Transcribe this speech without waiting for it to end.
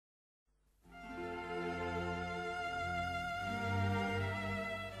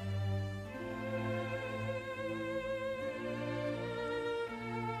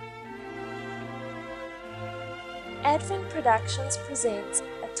Advent Productions presents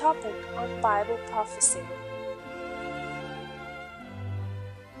a topic on Bible prophecy.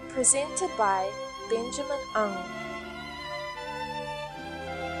 Presented by Benjamin Ang.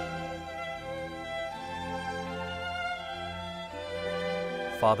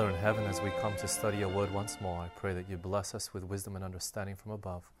 Father in heaven, as we come to study your word once more, I pray that you bless us with wisdom and understanding from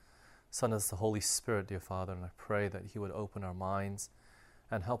above. Send us the Holy Spirit, dear Father, and I pray that he would open our minds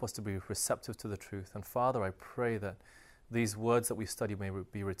and help us to be receptive to the truth. And Father, I pray that these words that we study may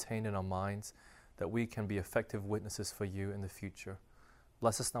be retained in our minds, that we can be effective witnesses for you in the future.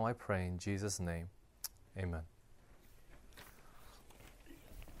 Bless us now, I pray, in Jesus' name. Amen.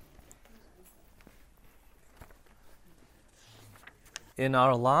 In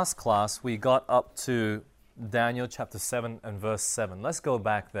our last class, we got up to Daniel chapter 7 and verse 7. Let's go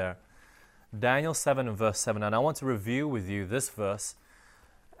back there. Daniel 7 and verse 7. And I want to review with you this verse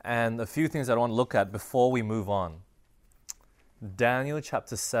and a few things I want to look at before we move on. Daniel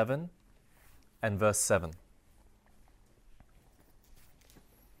chapter 7 and verse 7.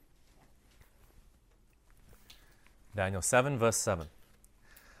 Daniel 7 verse 7.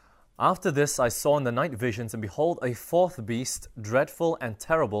 After this I saw in the night visions, and behold, a fourth beast, dreadful and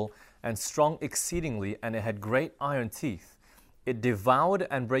terrible, and strong exceedingly, and it had great iron teeth. It devoured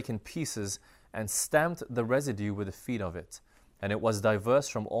and brake in pieces, and stamped the residue with the feet of it. And it was diverse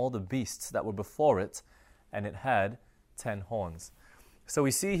from all the beasts that were before it, and it had 10 horns. So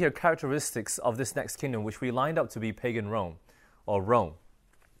we see here characteristics of this next kingdom, which we lined up to be pagan Rome, or Rome.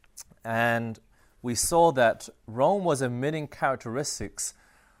 And we saw that Rome was emitting characteristics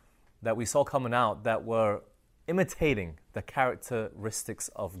that we saw coming out that were imitating the characteristics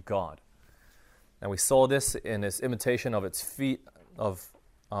of God. And we saw this in its imitation of its feet, of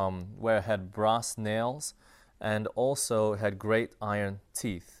where it had brass nails, and also had great iron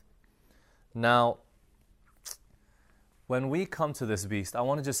teeth. Now, when we come to this beast, I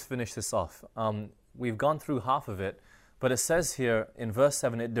want to just finish this off. We've gone through half of it, but it says here in verse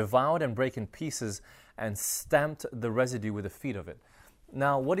 7, it devoured and brake in pieces and stamped the residue with the feet of it.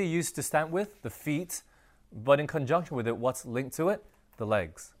 Now, what do you use to stamp with? The feet, but in conjunction with it, what's linked to it? The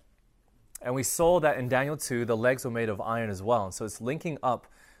legs. And we saw that in Daniel 2, the legs were made of iron as well. And so it's linking up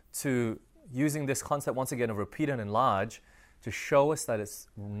to using this concept once again of repeat and enlarge to show us that it's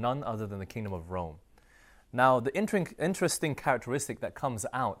none other than the kingdom of Rome. Now, the interesting characteristic that comes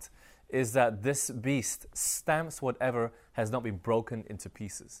out is that this beast stamps whatever has not been broken into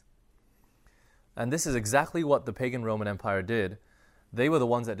pieces. And this is exactly what the pagan Roman Empire did. They were the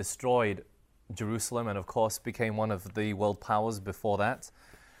ones that destroyed Jerusalem and, of course, became one of the world powers before that.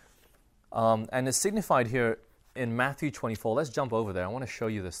 And it's signified here in Matthew 24. Let's jump over there. I want to show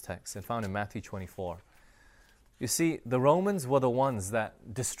you this text. It's found in Matthew 24. You see, the Romans were the ones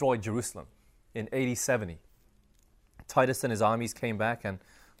that destroyed Jerusalem in AD 70. Titus and his armies came back and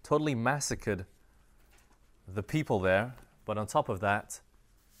totally massacred the people there. But on top of that,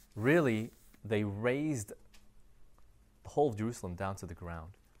 really, they razed the whole of Jerusalem down to the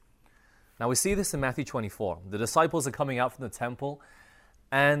ground. Now we see this in Matthew 24. The disciples are coming out from the temple,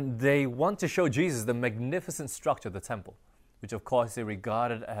 and they want to show Jesus the magnificent structure of the temple, which of course they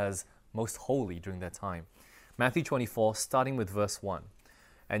regarded as most holy during their time. Matthew 24, starting with verse 1.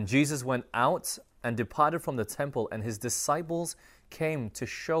 And Jesus went out and departed from the temple, and his disciples came to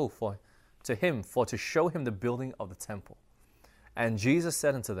show him the building of the temple. And Jesus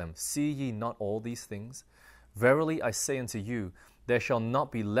said unto them, See ye not all these things? Verily I say unto you, there shall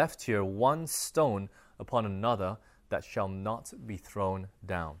not be left here one stone upon another that shall not be thrown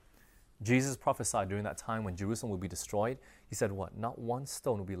down. Jesus prophesied during that time when Jerusalem would be destroyed. He said what? Not one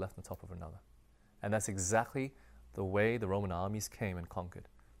stone will be left on top of another. And that's exactly the way the Roman armies came and conquered.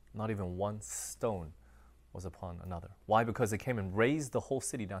 Not even one stone was upon another. Why? Because they came and razed the whole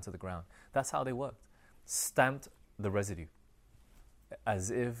city down to the ground. That's how they worked. Stamped the residue. As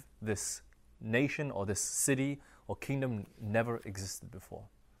if this nation or this city or kingdom never existed before.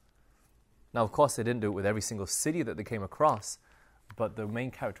 Now, of course, they didn't do it with every single city that they came across, but the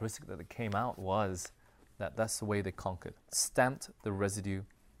main characteristic that came out was that that's the way they conquered. Stamped the residue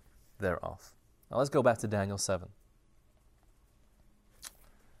thereof. Now, let's go back to Daniel 7.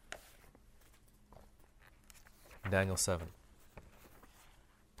 Daniel 7.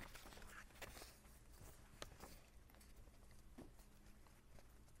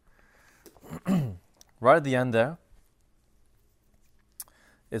 Right at the end there,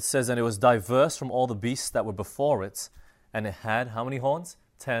 it says, and it was diverse from all the beasts that were before it, and it had how many horns?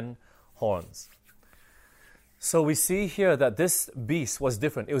 10 horns. So we see here that this beast was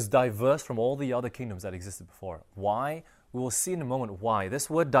different. It was diverse from all the other kingdoms that existed before it. Why? We will see in a moment why. This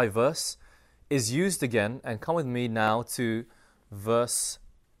word diverse is used again, and come with me now to verse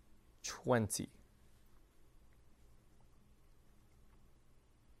 20.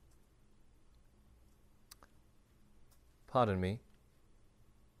 Pardon me.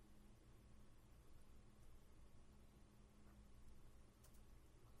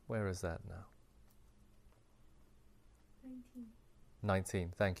 Where is that now?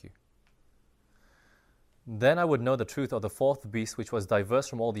 19, thank you. Then I would know the truth of the fourth beast, which was diverse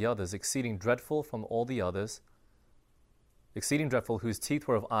from all the others, exceeding dreadful from all the others, exceeding dreadful, whose teeth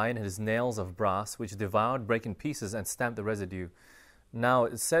were of iron and his nails of brass, which devoured, brake in pieces, and stamped the residue. Now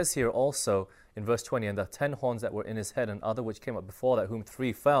it says here also in verse 20, and the 10 horns that were in his head, and other which came up before that, whom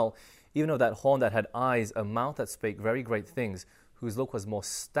 3 fell, even of that horn that had eyes, a mouth that spake very great things, whose look was more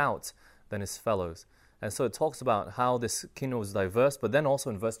stout than his fellows. And so it talks about how this kingdom was diverse, but then also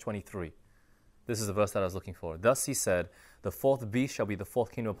in verse 23. This is the verse that I was looking for. Thus he said, the fourth beast shall be the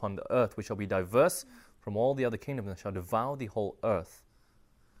fourth kingdom upon the earth, which shall be diverse from all the other kingdoms, and shall devour the whole earth,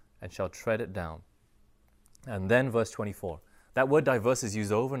 and shall tread it down. And then verse 24. That word diverse is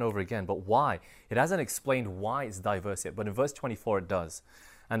used over and over again, but why? It hasn't explained why it's diverse yet, but in verse 24 it does.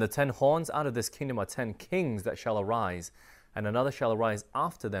 And the 10 horns out of this kingdom are 10 kings that shall arise, and another shall arise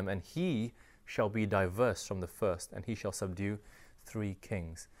after them, and he shall be diverse from the first, and he shall subdue 3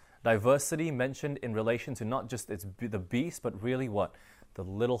 kings. Diversity mentioned in relation to not just the beast, but really what? The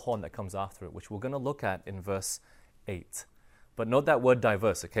little horn that comes after it, which we're going to look at in verse 8. But note that word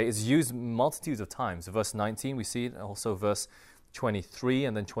diverse, okay? It's used multitudes of times. Verse 19, we see it, also verse 23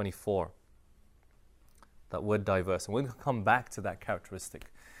 and then 24. That word diverse. And we're going to come back to that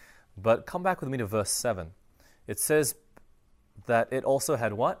characteristic. But come back with me to verse 7. It says that it also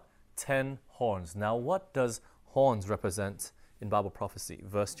had what? 10 horns. Now what does horns represent in Bible prophecy?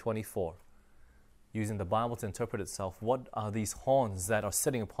 Verse 24. Using the Bible to interpret itself, what are these horns that are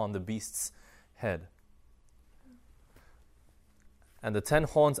sitting upon the beast's head? And the 10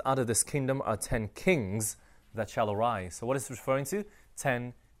 horns out of this kingdom are 10 kings that shall arise. So what is it referring to?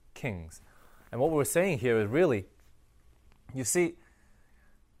 10 kings. And what we're saying here is really, you see,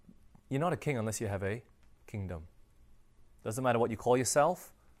 you're not a king unless you have a kingdom. Doesn't matter what you call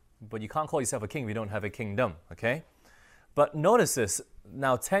yourself, but you can't call yourself a king if you don't have a kingdom, okay? But notice this,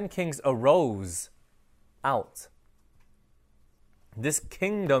 now 10 kings arose out. This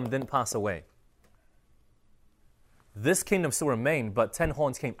kingdom didn't pass away. This kingdom still remained, but 10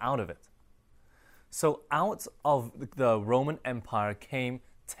 horns came out of it. So out of the Roman Empire came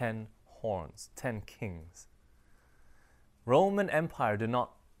 10 horns, 10 kings. Roman Empire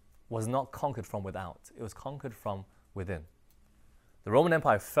was not conquered from without. It was conquered from within. The Roman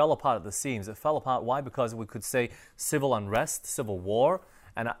Empire fell apart at the seams. It fell apart, why? Because we could say civil unrest, civil war,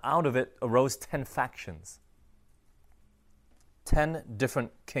 and out of it arose 10 factions. 10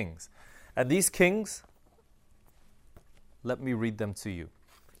 different kings. And these kings, let me read them to you.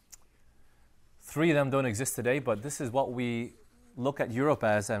 3 of them don't exist today, but this is what we look at Europe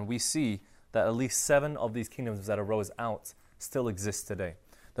as, and we see that at least 7 of these kingdoms that arose out still exist today.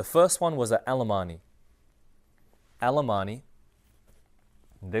 The first one was the Alemanni. Alemanni,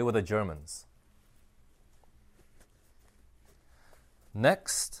 they were the Germans.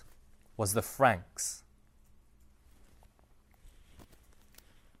 Next was the Franks.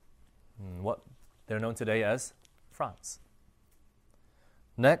 What they're known today as France.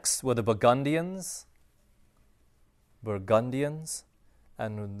 Next were the Burgundians,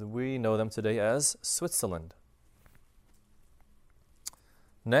 and we know them today as Switzerland.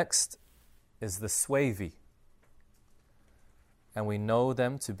 Next is the Suevi, and we know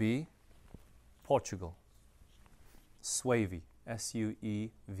them to be Portugal. Suevi,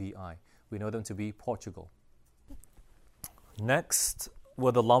 S-U-E-V-I. We know them to be Portugal. Next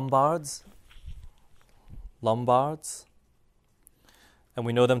were the Lombards, and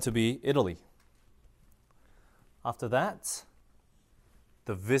we know them to be Italy. After that,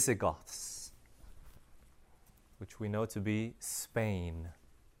 the Visigoths, which we know to be Spain.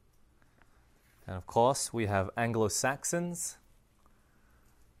 And of course, we have Anglo-Saxons,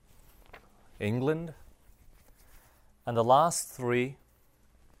 England, and the last 3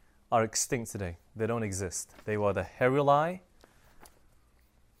 are extinct today. They don't exist. They were the Heruli,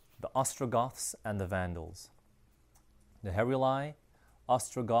 the Ostrogoths, and the Vandals. The Heruli,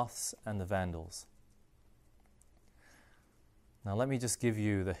 Ostrogoths, and the Vandals. Now let me just give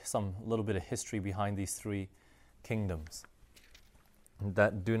you some little bit of history behind these 3 kingdoms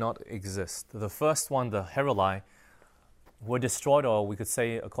that do not exist. The first one, the Heruli, were destroyed, or we could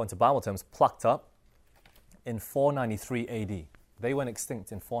say, according to Bible terms, plucked up in 493 AD. They went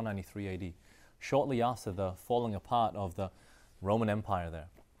extinct in 493 AD, shortly after the falling apart of the Roman Empire there.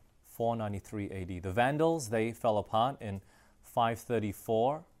 493 AD. The Vandals, they fell apart in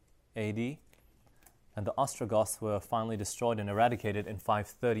 534 AD. And the Ostrogoths were finally destroyed and eradicated in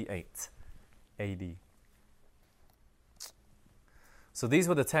 538 AD. So these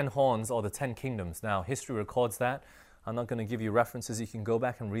were the 10 horns, or the 10 kingdoms. Now, history records that. I'm not going to give you references. You can go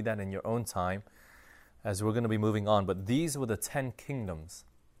back and read that in your own time as we're going to be moving on. But these were the 10 kingdoms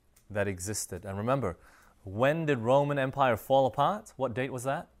that existed. And remember, when did Roman Empire fall apart? What date was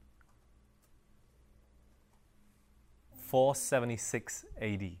that? 476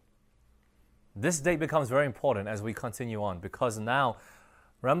 AD. This date becomes very important as we continue on, because now,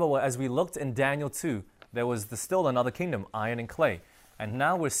 remember, as we looked in Daniel 2, there was still another kingdom, iron and clay. And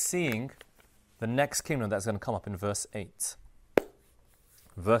now we're seeing the next kingdom that's going to come up in verse 8.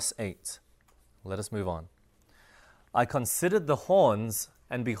 Verse 8. Let us move on. I considered the horns,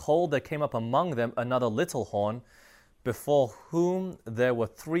 and behold, there came up among them another little horn, before whom there were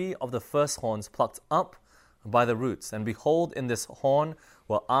 3 of the first horns plucked up by the roots. And behold, in this horn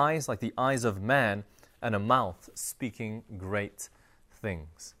were eyes like the eyes of man, and a mouth speaking great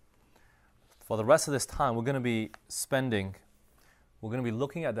things. For the rest of this time, we're going to be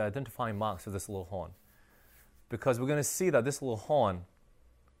looking at the identifying marks of this little horn, because we're going to see that this little horn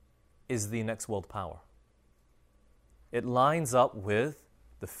is the next world power. It lines up with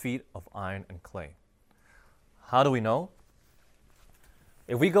the feet of iron and clay. How do we know?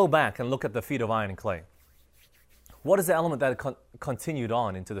 If we go back and look at the feet of iron and clay, what is the element that continued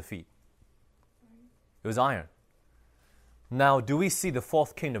on into the feet? It was iron. Now, do we see the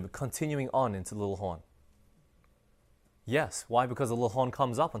fourth kingdom continuing on into the little horn? Yes. Why? Because the little horn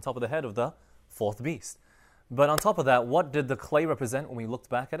comes up on top of the head of the fourth beast. But on top of that, what did the clay represent when we looked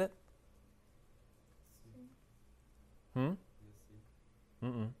back at it?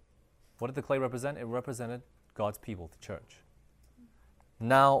 What did the clay represent? It represented God's people, the church.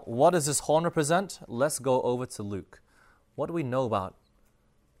 Now, what does this horn represent? Let's go over to Luke. What do we know about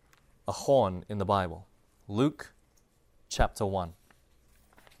a horn in the Bible? Luke chapter 1.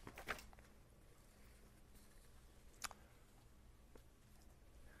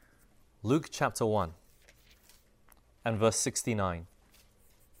 Luke chapter 1 and verse 69.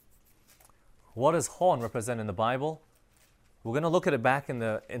 What does horn represent in the Bible? We're going to look at it back in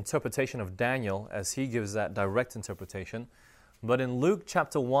the interpretation of Daniel as he gives that direct interpretation. But in Luke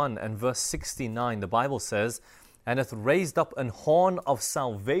chapter 1 and verse 69, the Bible says, and hath raised up an horn of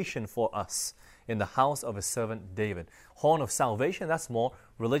salvation for us in the house of his servant David. Horn of salvation, that's more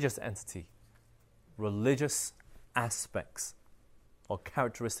religious entity, religious aspects or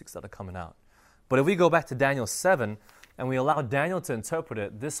characteristics that are coming out. But if we go back to Daniel 7 and we allow Daniel to interpret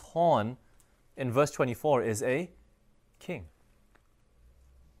it, this horn in verse 24 is a king.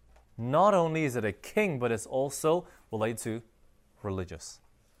 Not only is it a king, but it's also related to religious.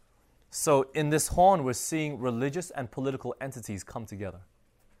 So in this horn, we're seeing religious and political entities come together,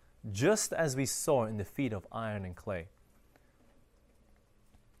 just as we saw in the feet of iron and clay.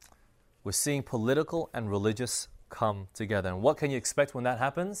 We're seeing political and religious come together. And what can you expect when that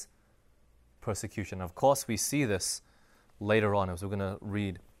happens? Persecution. Of course, we see this later on as we're going to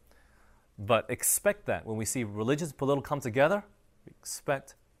read. But expect that when we see religious and political come together, we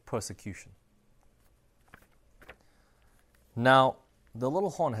expect persecution. Now, the little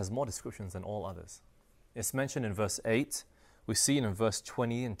horn has more descriptions than all others. It's mentioned in verse 8. We see it in verse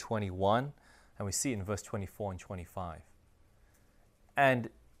 20 and 21. And we see it in verse 24 and 25. And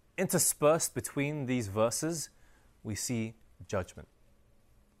interspersed between these verses, we see judgment.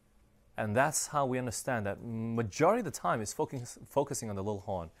 And that's how we understand that majority of the time it's focusing on the little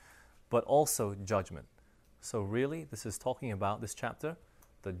horn, but also judgment. So really, this is talking about, this chapter,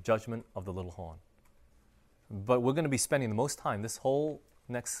 the judgment of the little horn. But we're going to be spending the most time, this whole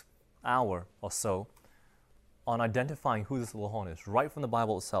next hour or so, on identifying who this little horn is, right from the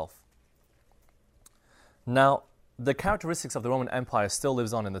Bible itself. Now, the characteristics of the Roman Empire still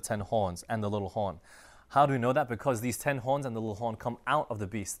lives on in the 10 horns and the little horn. How do we know that? Because these 10 horns and the little horn come out of the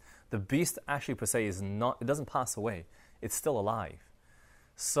beast. The beast actually per se is not, it doesn't pass away. It's still alive.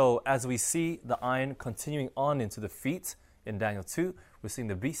 So as we see the iron continuing on into the feet in Daniel 2, we're seeing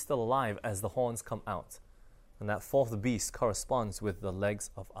the beast still alive as the horns come out. And that fourth beast corresponds with the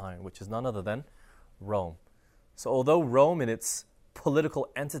legs of iron, which is none other than Rome. So although Rome in its political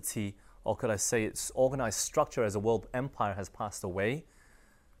entity, or could I say its organized structure as a world empire has passed away,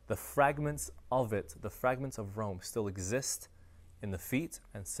 the fragments of it, the fragments of Rome still exist in the feet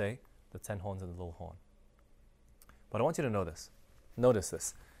and say the 10 horns and the little horn. But I want you to know this. Notice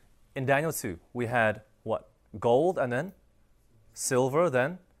this. In Daniel 2, we had what? Gold and then silver,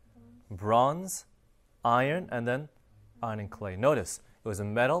 then bronze, iron, and then iron and clay. Notice, it was a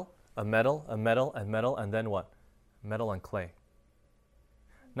metal, a metal, a metal, and metal, and then what? Metal and clay.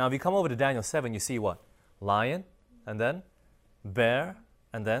 Now, if you come over to Daniel 7, you see what? Lion, and then bear,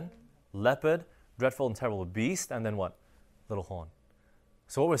 and then leopard, dreadful and terrible beast, and then what? Little horn.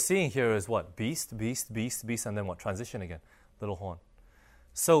 So what we're seeing here is what? Beast, beast, beast, beast, and then what? Transition again. Little horn.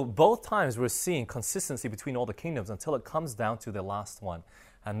 So both times we're seeing consistency between all the kingdoms until it comes down to the last one.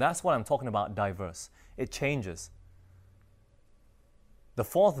 And that's what I'm talking about, diverse. It changes. The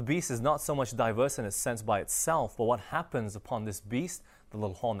fourth beast is not so much diverse in its sense by itself, but what happens upon this beast, the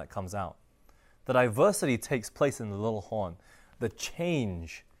little horn that comes out. The diversity takes place in the little horn. The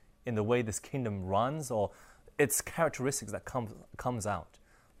change in the way this kingdom runs or its characteristics that comes out,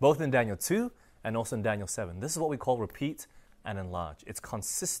 both in Daniel 2 and also in Daniel 7. This is what we call repeat and enlarge. It's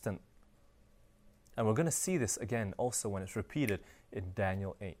consistent. And we're going to see this again also when it's repeated in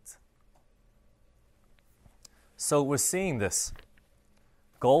Daniel 8. So we're seeing this.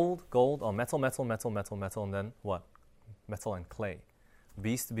 Gold, gold, or metal, metal, metal, metal, metal, and then what? Metal and clay.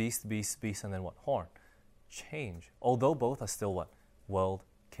 Beast, beast, beast, beast, and then what? Horn. Change. Although both are still what? World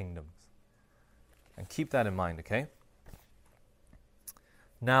kingdoms. And keep that in mind, okay?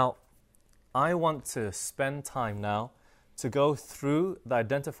 Now, I want to spend time now to go through the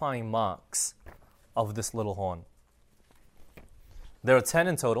identifying marks of this little horn. There are 10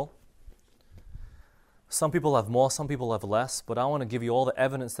 in total. Some people have more, some people have less, but I want to give you all the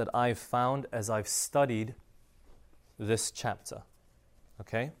evidence that I've found as I've studied this chapter.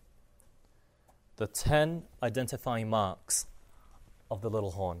 Okay? The 10 identifying marks of the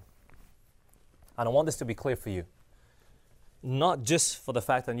little horn. And I want this to be clear for you. Not just for the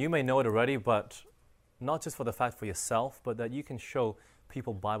fact that you may know it already, but not just for the fact for yourself, but that you can show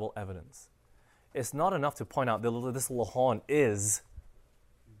people Bible evidence. It's not enough to point out that this little horn is,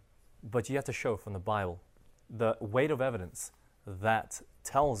 but you have to show from the Bible the weight of evidence that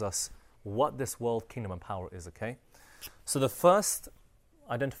tells us what this world kingdom and power is, okay? So the first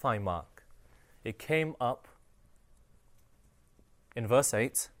identifying mark, it came up in verse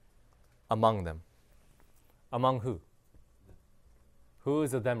 8, among them. Among who? Who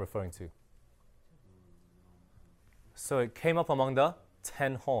is the them referring to? So it came up among the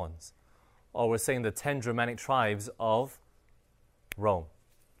 10 horns, or we're saying the 10 Germanic tribes of Rome,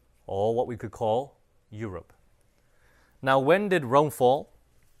 or what we could call Europe. Now, when did Rome fall?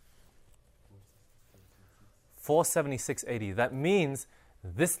 476 AD. That means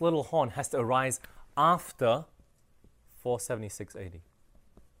this little horn has to arise after 476 AD.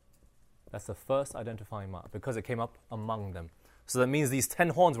 That's the first identifying mark, because it came up among them. So that means these 10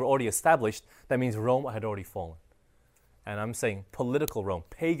 horns were already established. That means Rome had already fallen. And I'm saying political Rome,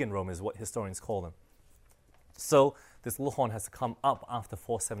 pagan Rome is what historians call them. So this little horn has to come up after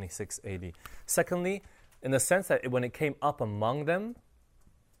 476 AD. Secondly, in the sense that when it came up among them,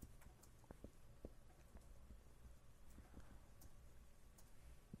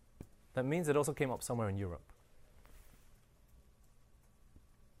 that means it also came up somewhere in Europe.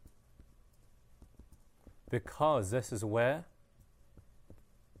 Because this is where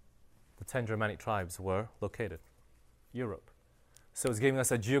the 10 Germanic tribes were located, Europe. So it's giving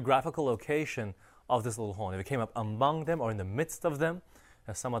us a geographical location of this little horn. If it came up among them or in the midst of them,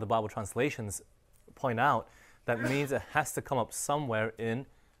 as some of the Bible translations point out, that means it has to come up somewhere in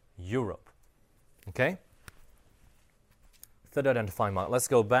Europe. Okay? Third identifying mark. Let's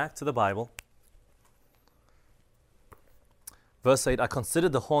go back to the Bible. Verse 8, I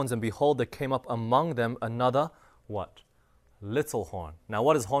considered the horns, and behold, there came up among them another, what? Little horn. Now,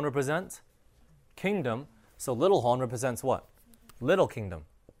 what does horn represent? Kingdom. So little horn represents what? Little kingdom.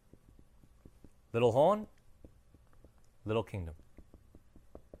 Little horn, little kingdom.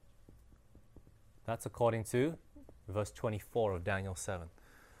 That's according to verse 24 of Daniel 7.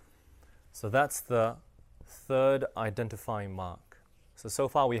 So that's the third identifying mark. So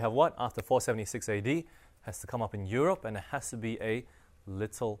far we have what? After 476 AD, has to come up in Europe, and it has to be a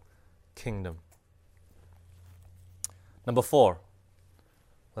little kingdom. Number 4.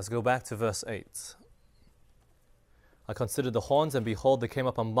 Let's go back to verse 8. I considered the horns, and behold, there came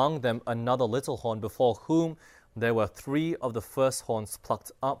up among them another little horn, before whom there were 3 of the first horns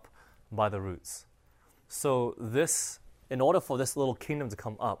plucked up by the roots. So this, in order for this little kingdom to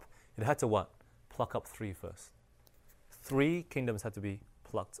come up, it had to what? Pluck up 3 first. 3 kingdoms had to be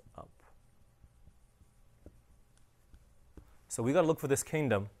plucked up. So we got to look for this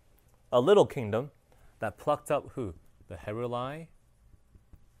kingdom, a little kingdom, that plucked up who? The Heruli,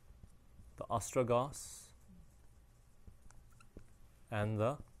 the Ostrogoths, and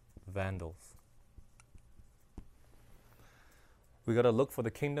the Vandals. We got to look for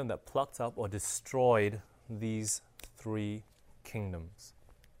the kingdom that plucked up or destroyed these 3 kingdoms.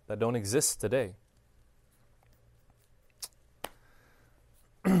 that don't exist today.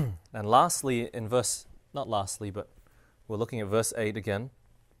 And lastly, not lastly, but we're looking at verse 8 again.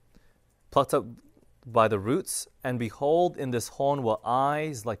 Plucked up by the roots, and behold, in this horn were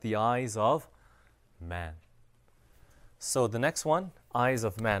eyes like the eyes of man. So the next one, eyes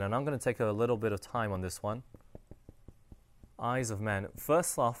of man. And I'm going to take a little bit of time on this one. Eyes of man.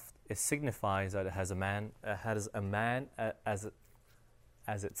 First off, it signifies that it has a man as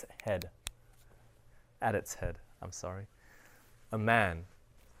its head. At its head, I'm sorry. A man.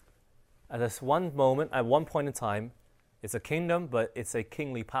 At this one moment, at one point in time, it's a kingdom, but it's a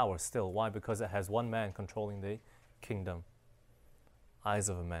kingly power still. Why? Because it has one man controlling the kingdom. Eyes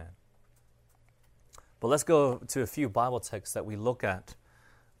of a man. But let's go to a few Bible texts that we look at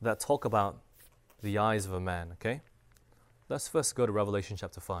that talk about the eyes of a man, okay? Let's first go to Revelation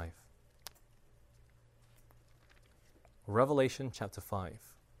chapter 5. Revelation chapter 5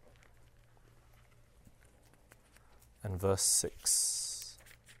 and verse 6.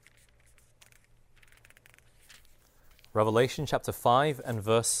 Revelation chapter 5 and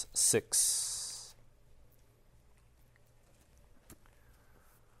verse 6.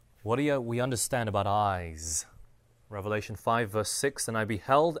 What do we understand about eyes? Revelation 5 verse 6, and I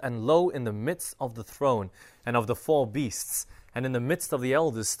beheld, and lo, in the midst of the throne and of the four beasts, and in the midst of the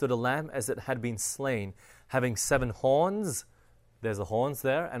elders stood a lamb as it had been slain, having 7 horns. There's the horns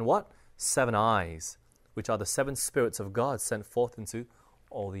there. And what? 7 eyes, which are the 7 spirits of God sent forth into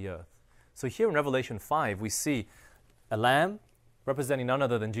all the earth. So here in Revelation 5, we see a lamb representing none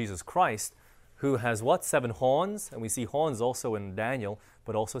other than Jesus Christ, who has what? 7 horns. And we see horns also in Daniel,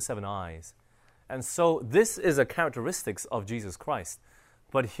 but also 7 eyes. And so this is a characteristics of Jesus Christ.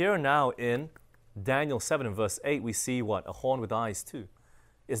 But here now in Daniel 7 and verse 8, we see what? A horn with eyes too.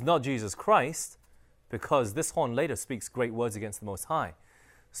 It's not Jesus Christ, because this horn later speaks great words against the Most High.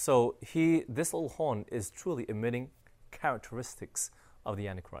 So this little horn is truly emitting characteristics of the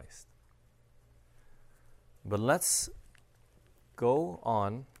Antichrist. But let's go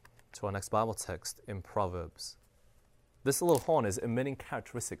on to our next Bible text in Proverbs. This little horn is emitting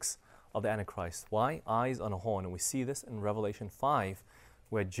characteristics of the Antichrist. Why? Eyes on a horn. And we see this in Revelation 5,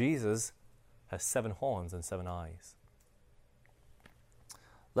 where Jesus has 7 horns and 7 eyes.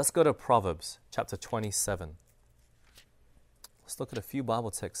 Let's go to Proverbs chapter 27. Let's look at a few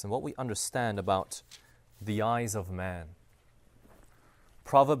Bible texts and what we understand about the eyes of man.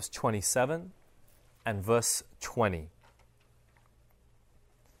 Proverbs 27 and verse 20.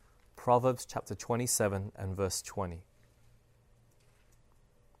 Proverbs chapter 27 and verse 20.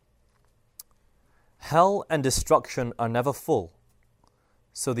 Hell and destruction are never full,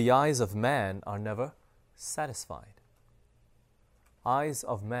 so the eyes of man are never satisfied. Eyes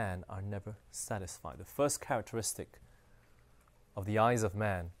of man are never satisfied. The first characteristic of the eyes of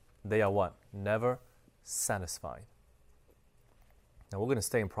man, they are what? Never satisfied. Now we're going to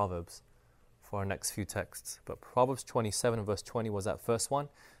stay in Proverbs for our next few texts. But Proverbs 27 and verse 20 was that first one.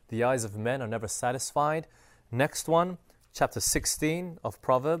 The eyes of men are never satisfied. Next one, chapter 16 of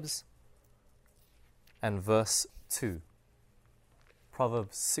Proverbs and verse 2.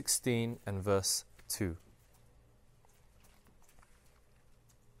 Proverbs 16 and verse 2.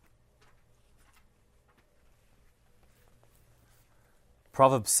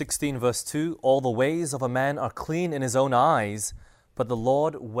 Proverbs 16 verse 2, all the ways of a man are clean in his own eyes, but the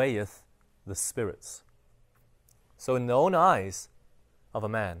Lord weigheth the spirits. So in the own eyes of a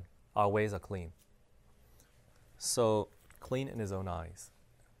man, our ways are clean. So clean in his own eyes.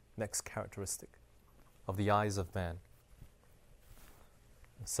 Next characteristic of the eyes of man.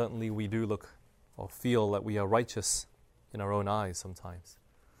 And certainly we do look or feel that we are righteous in our own eyes sometimes.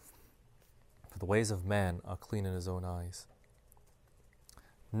 But the ways of man are clean in his own eyes.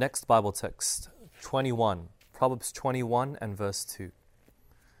 Next Bible text, 21. Proverbs 21 and verse 2.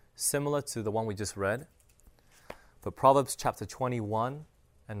 Similar to the one we just read. But Proverbs chapter 21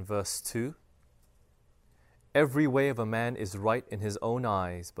 and verse 2. Every way of a man is right in his own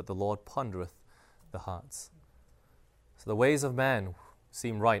eyes, but the Lord pondereth the hearts. So the ways of man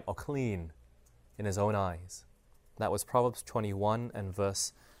seem right or clean in his own eyes. That was Proverbs 21 and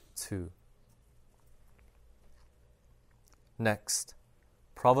verse 2. Next,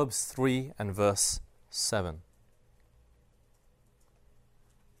 Proverbs 3 and verse 7.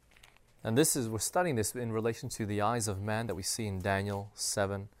 And we're studying this in relation to the eyes of man that we see in Daniel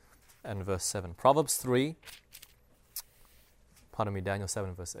 7 and verse 7. Proverbs 3, Daniel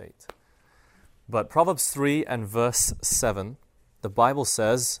 7 verse 8. But Proverbs 3 and verse 7, the Bible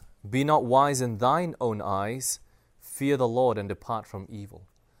says, be not wise in thine own eyes, fear the Lord and depart from evil.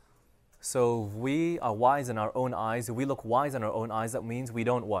 So if we are wise in our own eyes, if we look wise in our own eyes, that means we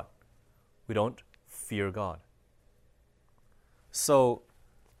don't what? We don't fear God. So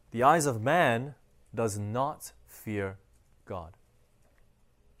the eyes of man does not fear God.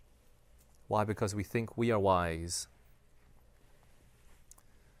 Why? Because we think we are wise.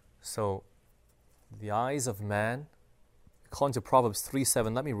 So the eyes of man, according to Proverbs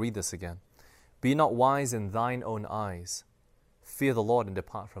 3:7, let me read this again. Be not wise in thine own eyes. Fear the Lord and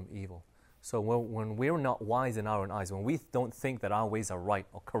depart from evil. So when we're not wise in our own eyes, when we don't think that our ways are right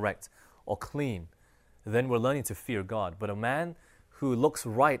or correct or clean, then we're learning to fear God. But a man who looks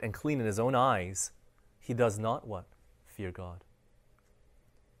right and clean in his own eyes, he does not what? Fear God.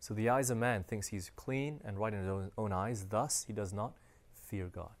 So the eyes of man thinks he's clean and right in his own eyes, thus he does not fear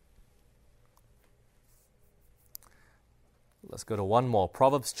God. Let's go to one more.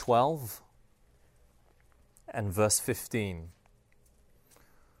 Proverbs 12 and verse 15.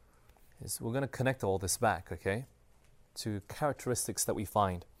 We're going to connect all this back, okay, to characteristics that we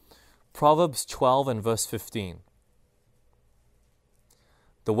find. Proverbs 12 and verse 15.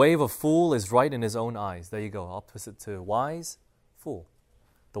 The way of a fool is right in his own eyes. There you go, opposite to wise, fool.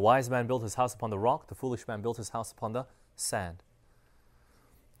 The wise man built his house upon the rock, the foolish man built his house upon the sand.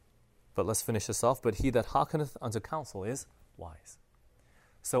 But let's finish this off. But he that hearkeneth unto counsel is wise.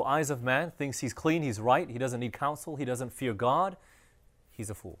 So eyes of man thinks he's clean, he's right, he doesn't need counsel, he doesn't fear God,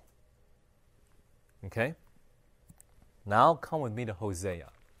 he's a fool. Okay? Now come with me to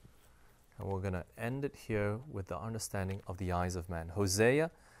Hosea. And we're going to end it here with the understanding of the eyes of man. Hosea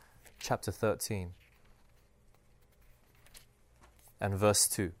chapter 13 and verse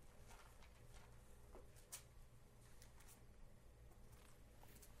 2.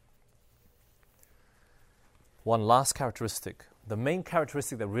 One last characteristic. The main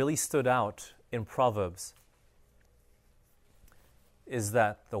characteristic that really stood out in Proverbs is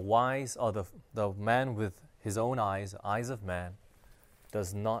that the wise, or the man with his own eyes of man,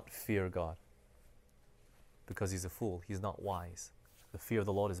 does not fear God because he's a fool. He's not wise. The fear of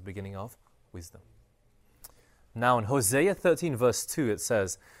the Lord is the beginning of wisdom. Now in Hosea 13 verse 2 it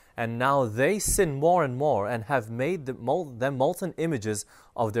says, and now they sin more and more, and have made them molten images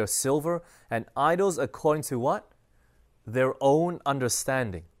of their silver, and idols according to what? Their own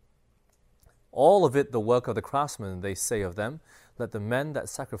understanding. All of it the work of the craftsmen, they say of them. Let the men that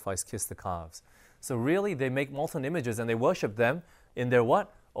sacrifice kiss the calves. So really they make molten images and they worship them in their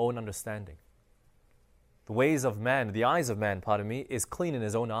what? Own understanding. The ways of man, the eyes of man, is clean in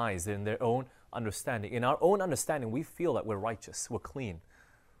his own eyes, in their own understanding. In our own understanding, we feel that we're righteous, we're clean.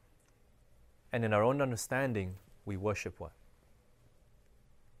 And in our own understanding, we worship what?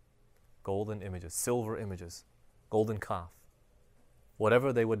 Golden images, silver images, golden calf.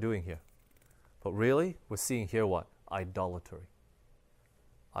 Whatever they were doing here. But really, we're seeing here what? Idolatry.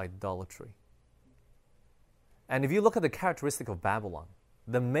 Idolatry. And if you look at the characteristic of Babylon,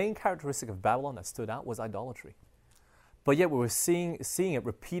 the main characteristic of Babylon that stood out was idolatry. But yet we were seeing it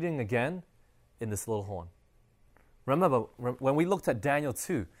repeating again in this little horn. Remember, when we looked at Daniel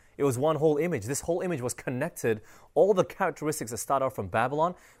 2, it was one whole image. This whole image was connected. All the characteristics that start out from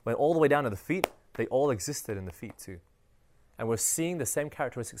Babylon went all the way down to the feet. They all existed in the feet too. And we're seeing the same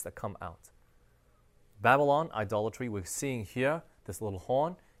characteristics that come out. Babylon, idolatry. We're seeing here this little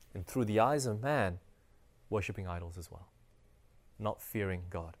horn, and through the eyes of man, worshipping idols as well. Not fearing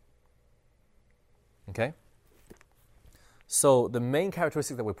God. Okay? So the main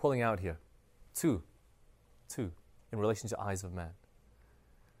characteristic that we're pulling out here, two, in relation to eyes of man.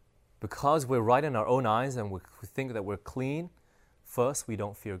 Because we're right in our own eyes and we think that we're clean, first, we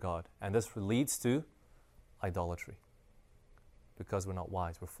don't fear God. And this leads to idolatry. Because we're not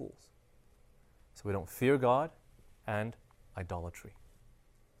wise, we're fools. So we don't fear God and idolatry.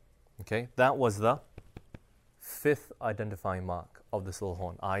 Okay? That was the fifth identifying mark of this little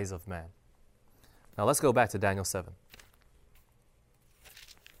horn, eyes of man. Now let's go back to Daniel 7.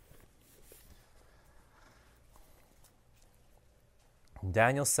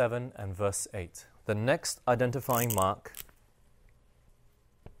 Daniel 7 and verse 8. The next identifying mark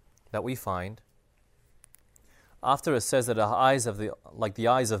that we find, after it says that the eyes of like the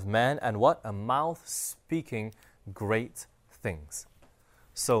eyes of man, and what? A mouth speaking great things.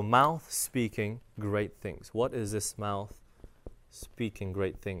 So mouth speaking great things. What is this mouth speaking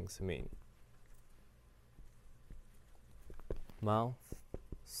great things mean? Mouth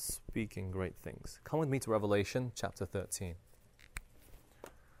speaking great things. Come with me to Revelation chapter 13.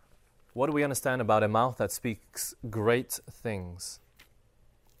 What do we understand about a mouth that speaks great things?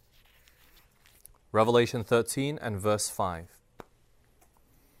 Revelation 13 and verse 5.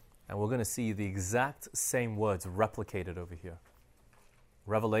 And we're going to see the exact same words replicated over here.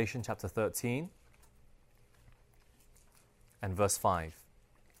 Revelation chapter 13 and verse 5.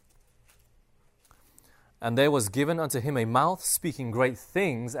 And there was given unto him a mouth speaking great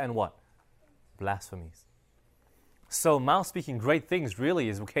things and what? Blasphemies. So mouth speaking great things really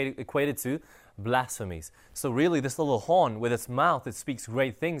is equated to blasphemies. So really this little horn with its mouth, it speaks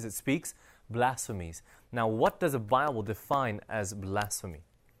great things, it speaks blasphemies. Now what does the Bible define as blasphemy?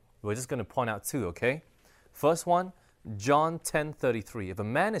 We're just going to point out two, okay? First one, John 10:33. If a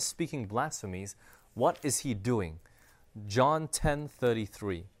man is speaking blasphemies, what is he doing? John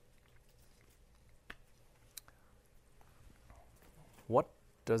 10:33. What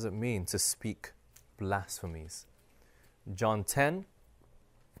does it mean to speak blasphemies? John 10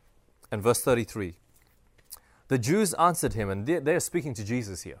 and verse 33. The Jews answered him, and they're speaking to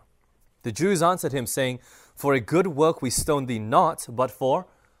Jesus here. The Jews answered him, saying, For a good work we stone thee not, but for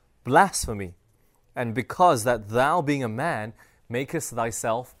blasphemy, and because that thou, being a man, makest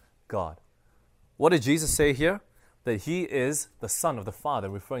thyself God. What did Jesus say here? That he is the Son of the Father,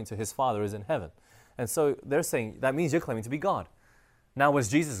 referring to his Father is in heaven. And so they're saying, that means you're claiming to be God. Now, was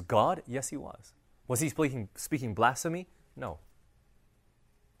Jesus God? Yes, he was. Was he speaking blasphemy? No.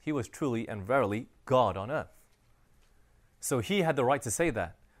 He was truly and verily God on earth. So he had the right to say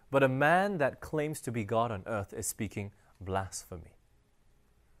that. But a man that claims to be God on earth is speaking blasphemy.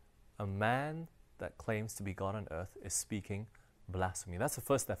 A man that claims to be God on earth is speaking blasphemy. That's the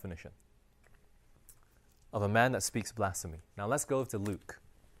first definition of a man that speaks blasphemy. Now let's go to Luke.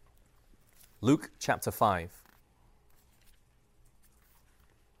 Luke chapter 5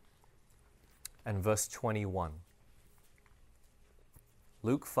 and verse 21.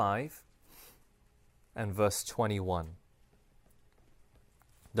 Luke 5 and verse 21.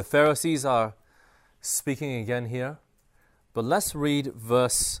 The Pharisees are speaking again here, but let's read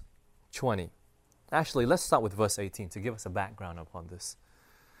verse 20. Actually, let's start with verse 18 to give us a background upon this.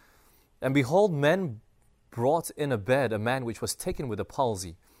 And behold, men brought in a bed a man which was taken with a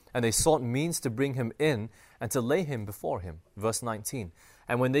palsy, and they sought means to bring him in and to lay him before him. Verse 19.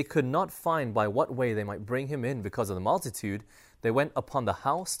 And when they could not find by what way they might bring him in because of the multitude, they went upon the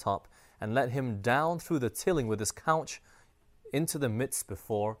housetop and let him down through the tilling with his couch into the midst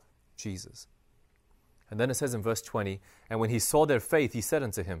before Jesus. And then it says in verse 20, And when he saw their faith, he said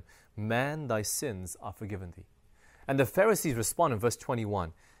unto him, Man, thy sins are forgiven thee. And the Pharisees respond in verse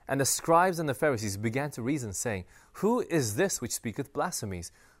 21, And the scribes and the Pharisees began to reason, saying, Who is this which speaketh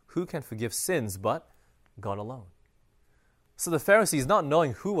blasphemies? Who can forgive sins but God alone? So the Pharisees, not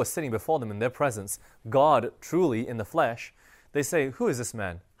knowing who was sitting before them in their presence, God truly in the flesh, they say, Who is this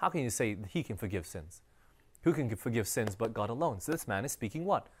man? How can you say he can forgive sins? Who can forgive sins but God alone? So this man is speaking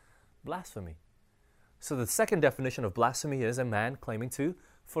what? Blasphemy. So the second definition of blasphemy is a man claiming to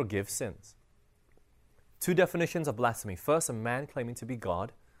forgive sins. Two definitions of blasphemy. First, a man claiming to be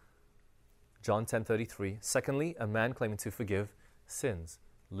God, John 10:33. Secondly, a man claiming to forgive sins,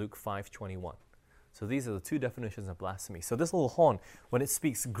 Luke 5:21. So these are the two definitions of blasphemy. So this little horn, when it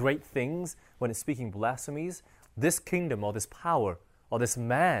speaks great things, when it's speaking blasphemies, this kingdom or this power or this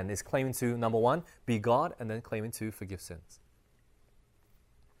man is claiming to, number one, be God, and then claiming to forgive sins.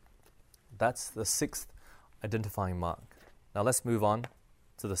 That's the sixth identifying mark. Now let's move on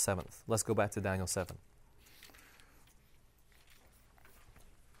to the seventh. Let's go back to Daniel 7.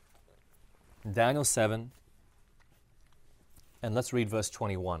 Daniel 7, and let's read verse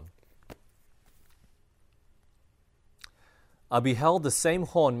 21. I beheld the same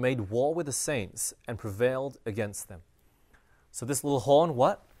horn made war with the saints and prevailed against them. So this little horn,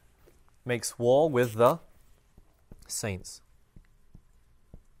 what? Makes war with the saints.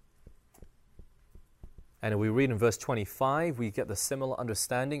 And we read in verse 25, we get the similar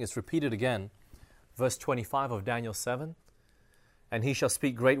understanding. It's repeated again. Verse 25 of Daniel 7. And he shall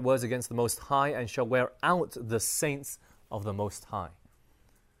speak great words against the Most High and shall wear out the saints of the Most High.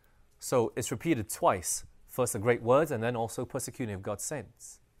 So it's repeated twice. First the great words and then also persecuting of God's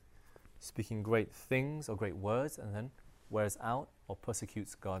saints. Speaking great things or great words and then wears out or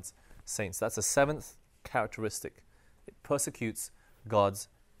persecutes God's saints. That's the seventh characteristic. It persecutes God's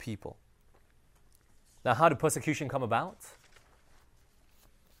people. Now, how did persecution come about?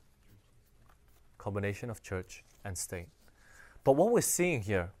 Combination of church and state. But what we're seeing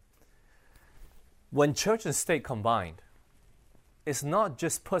here, when church and state combined, it's not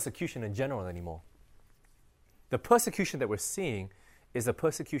just persecution in general anymore. The persecution that we're seeing is the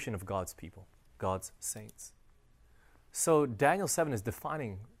persecution of God's people, God's saints. So Daniel 7 is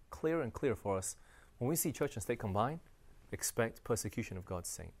defining clear and clear for us. When we see church and state combined, expect persecution of God's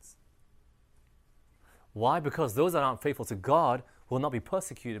saints. Why? Because those that aren't faithful to God will not be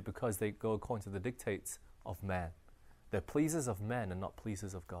persecuted because they go according to the dictates of man. They're pleasers of men and not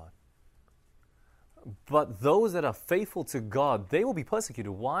pleasers of God. But those that are faithful to God, they will be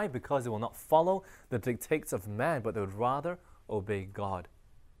persecuted. Why? Because they will not follow the dictates of man, but they would rather obey God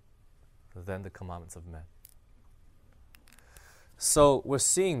than the commandments of men. So we're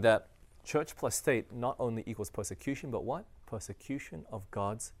seeing that church plus state not only equals persecution, but what? Persecution of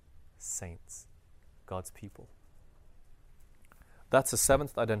God's saints, God's people. That's the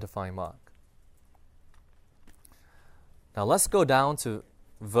seventh identifying mark. Now let's go down to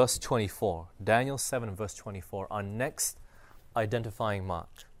verse 24. Daniel 7 verse 24, our next identifying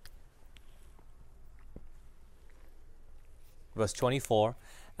mark. Verse 24,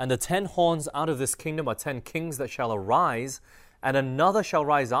 and the 10 horns out of this kingdom are 10 kings that shall arise, and another shall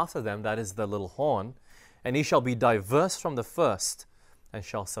rise after them, that is the little horn, and he shall be diverse from the first, and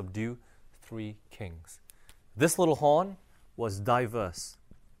shall subdue 3 kings. This little horn was diverse.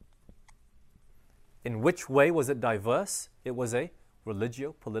 In which way was it diverse? It was a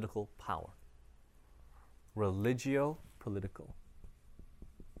religio-political power. Religio-political.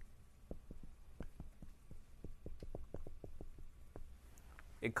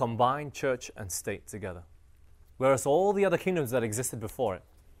 It combined church and state together. Whereas all the other kingdoms that existed before it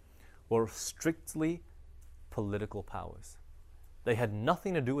were strictly political powers. They had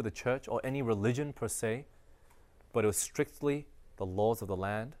nothing to do with the church or any religion per se, but it was strictly the laws of the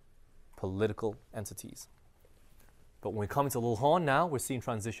land, political entities. But when we come into Little Horn now, we're seeing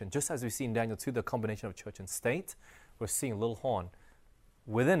transition. Just as we see in Daniel 2, the combination of church and state, we're seeing Little Horn.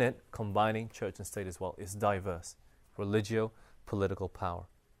 Within it, combining church and state as well. It's diverse. Religio-political power.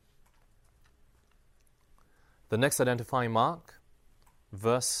 The next identifying mark,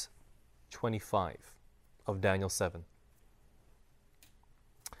 verse 25 of Daniel 7.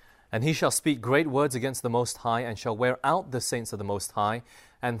 And he shall speak great words against the Most High, and shall wear out the saints of the Most High,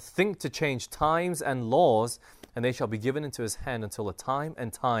 and think to change times and laws, and they shall be given into his hand until the time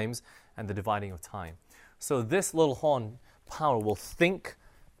and times and the dividing of time. So this little horn power will think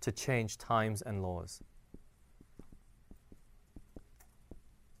to change times and laws.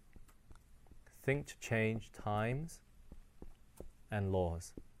 Think to change times and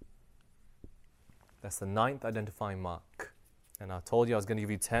laws. That's the 9th identifying mark. And I told you I was going to give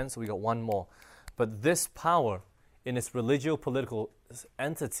you 10, so we got one more. But this power, in its religio-political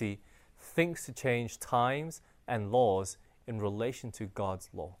entity, thinks to change times and laws in relation to God's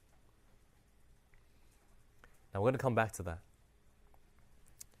law. Now we're going to come back to that.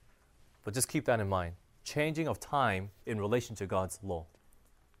 But just keep that in mind. Changing of time in relation to God's law.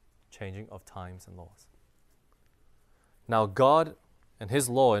 Changing of times and laws. Now God and his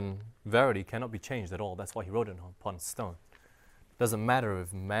law in verity cannot be changed at all. That's why he wrote it upon stone. Doesn't matter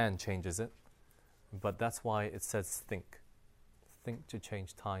if man changes it, but that's why it says think. Think to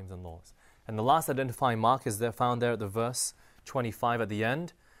change times and laws. And the last identifying mark is there, found there at the verse 25 at the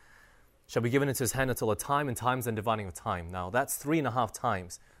end. Shall be given into his hand until a time, and times and dividing of time. Now that's 3.5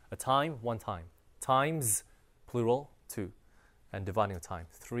 times. A time, 1 time. Times, plural, 2. And dividing of time,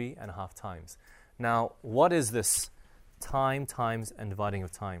 3.5 times. Now, what is this time, times, and dividing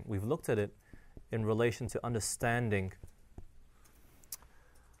of time? We've looked at it in relation to understanding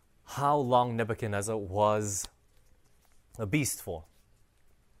how long Nebuchadnezzar was a beast for.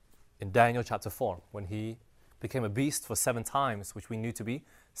 In Daniel chapter 4, when he became a beast for 7 times, which we knew to be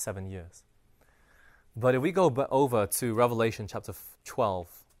 7 years. But if we go over to Revelation chapter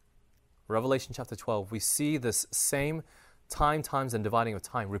 12, Revelation chapter 12, we see this same time, times, and dividing of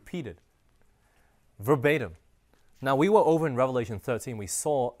time repeated, verbatim. Now, we were over in Revelation 13. We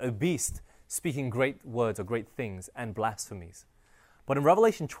saw a beast speaking great words or great things and blasphemies. But in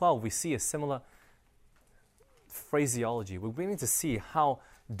Revelation 12, we see a similar phraseology. We're beginning to see how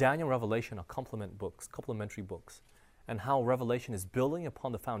Daniel and Revelation are complementary books, and how Revelation is building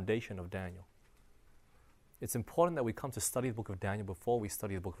upon the foundation of Daniel. It's important that we come to study the book of Daniel before we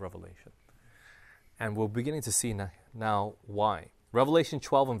study the book of Revelation. And we're beginning to see now why. Revelation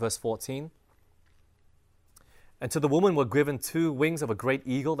 12 and verse 14. And to the woman were given 2 wings of a great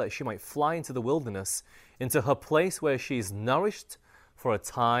eagle, that she might fly into the wilderness, into her place where she is nourished for a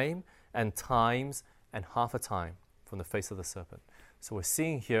time and times and half a time from the face of the serpent. So we're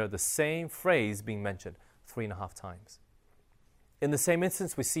seeing here the same phrase being mentioned 3.5 times. In the same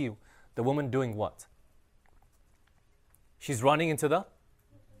instance, we see the woman doing what? She's running into the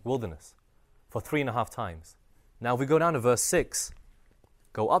wilderness for 3.5 times. Now if we go down to verse 6,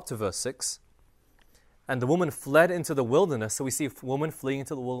 go up to verse 6, and the woman fled into the wilderness. So we see a woman fleeing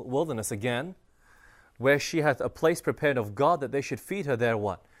into the wilderness again, where she hath a place prepared of God, that they should feed her there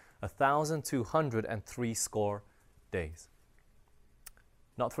what? 1,260 days.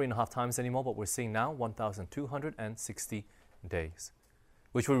 Not 3.5 times anymore, but we're seeing now 1,260 days,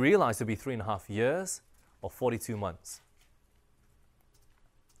 which we realize to be 3.5 years or 42 months,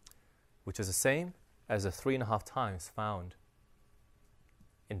 which is the same as the 3.5 times found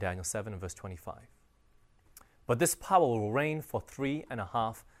in Daniel 7 and verse 25. But this power will reign for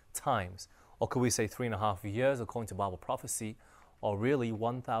 3.5 times, or could we say 3.5 years according to Bible prophecy, or really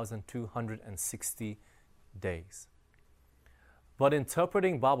 1,260 days. But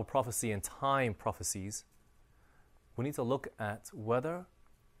interpreting Bible prophecy and time prophecies, we need to look at whether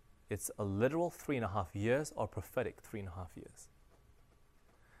it's a literal 3.5 years or prophetic 3.5 years.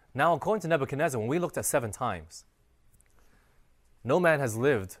 Now, according to Nebuchadnezzar, when we looked at 7 times, no man has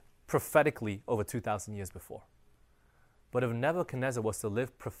lived prophetically over 2,000 years before. But if Nebuchadnezzar was to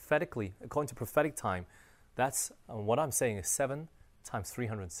live prophetically, according to prophetic time, that's what I'm saying is 7 times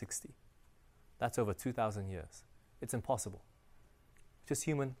 360. That's over 2,000 years. It's impossible. Just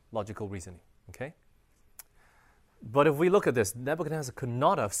human logical reasoning, okay? But if we look at this, Nebuchadnezzar could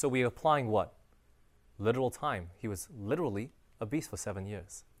not have, so we're applying what? Literal time. He was literally a beast for 7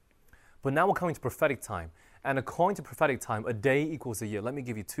 years. But now we're coming to prophetic time. And according to prophetic time, a day equals a year. Let me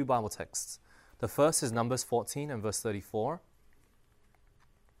give you 2 Bible texts. The first is Numbers 14 and verse 34.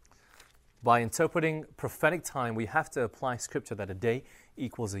 By interpreting prophetic time, we have to apply scripture that a day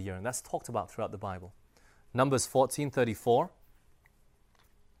equals a year. And that's talked about throughout the Bible. Numbers 14:34.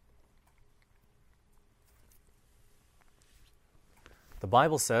 The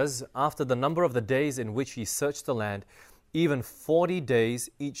Bible says, after the number of the days in which ye searched the land, even 40 days,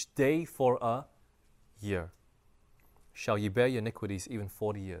 each day for a year, shall ye bear your iniquities even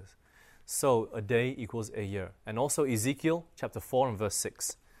 40 years. So a day equals a year. And also Ezekiel chapter 4 and verse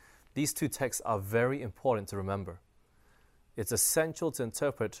 6. These 2 texts are very important to remember. It's essential to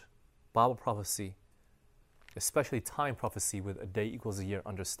interpret Bible prophecy, especially time prophecy, with a day equals a year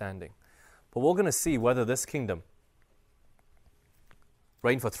understanding. But we're going to see whether this kingdom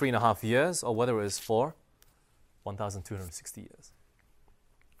reigned for 3.5 years or whether it is for 1,260 years.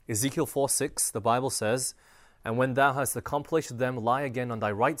 Ezekiel 4:6, the Bible says, and when thou hast accomplished them, lie again on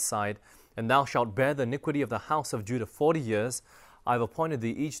thy right side, and thou shalt bear the iniquity of the house of Judah 40 years. I have appointed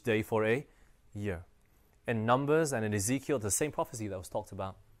thee each day for a year. In Numbers and in Ezekiel, the same prophecy that was talked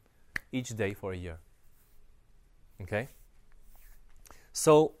about. Each day for a year. Okay?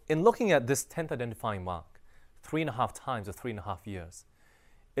 So, in looking at this 10th identifying mark, 3.5 times or 3.5 years,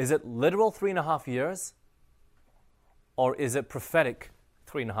 is it literal 3.5 years? Or is it prophetic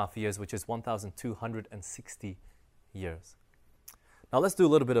 3.5 years, which is 1,260 years? Now let's do a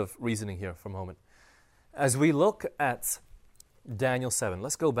little bit of reasoning here for a moment. As we look at Daniel 7,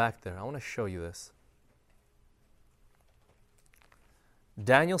 let's go back there. I want to show you this.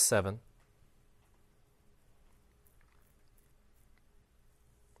 Daniel 7.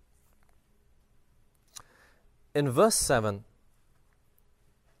 In verse 7,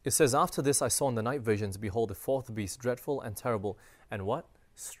 it says, after this I saw in the night visions, behold, the 4th beast, dreadful and terrible, and what?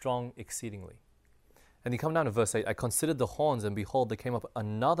 Strong exceedingly. And you come down to verse 8, I considered the horns, and behold, there came up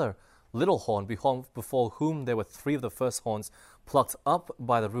another little horn, before whom there were 3 of the first horns plucked up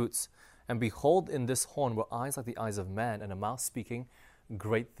by the roots. And behold, in this horn were eyes like the eyes of man, and a mouth speaking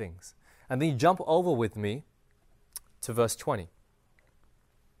great things. And then you jump over with me to verse 20.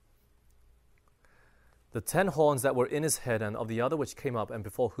 The 10 horns that were in his head, and of the other which came up, and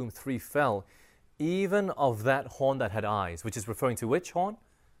before whom 3 fell, even of that horn that had eyes, which is referring to which horn?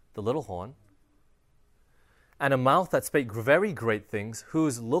 The little horn. And a mouth that spake very great things,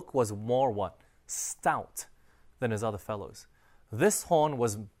 whose look was more what? Stout than his other fellows. This horn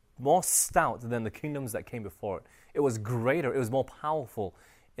was more stout than the kingdoms that came before it. It was greater, it was more powerful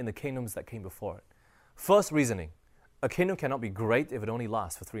in the kingdoms that came before it. First reasoning, a kingdom cannot be great if it only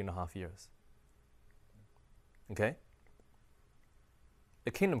lasts for 3.5 years. Okay?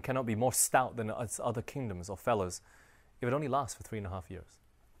 A kingdom cannot be more stout than its other kingdoms or fellows if it only lasts for 3.5 years.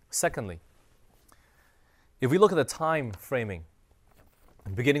 Secondly, if we look at the time framing,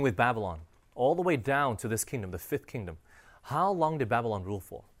 beginning with Babylon, all the way down to this kingdom, the 5th kingdom, how long did Babylon rule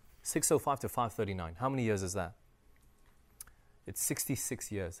for? 605 to 539. How many years is that? It's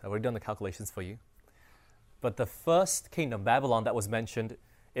 66 years. I've already done the calculations for you. But the first kingdom, Babylon, that was mentioned,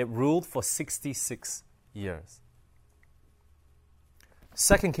 it ruled for 66 years.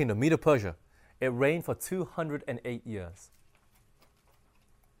 Second kingdom, Medo-Persia, it reigned for 208 years.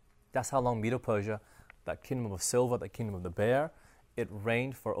 That's how long Medo-Persia, that kingdom of silver, that kingdom of the bear, it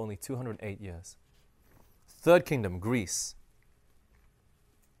reigned for only 208 years. Third kingdom, Greece,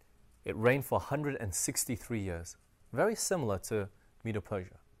 it reigned for 163 years. Very similar to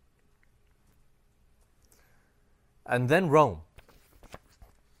Medo-Persia. And then Rome.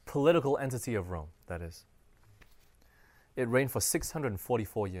 political entity of Rome, that is. It reigned for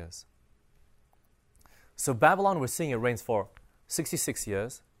 644 years. So Babylon, we're seeing it reigns for 66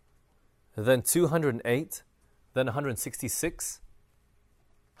 years, then 208, then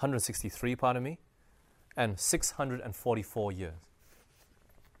 163, and 644 years.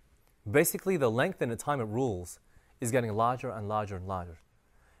 Basically, the length and the time it rules is getting larger and larger and larger.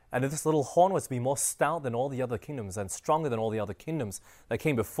 And if this little horn was to be more stout than all the other kingdoms and stronger than all the other kingdoms that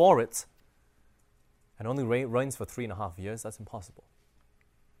came before it, and only reigns for 3.5 years, that's impossible.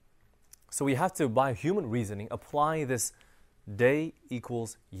 So we have to, by human reasoning, apply this day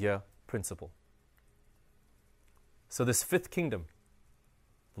equals year principle. So this fifth kingdom,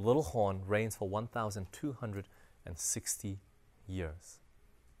 the little horn, reigns for 1,260 years.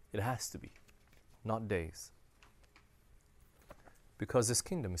 It has to be, not days. Because this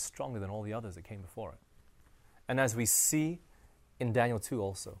kingdom is stronger than all the others that came before it. And as we see in Daniel 2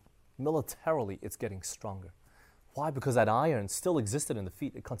 also, militarily it's getting stronger. Why? Because that iron still existed in the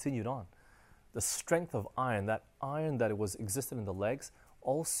feet. It continued on. The strength of iron, that iron that it was existed in the legs,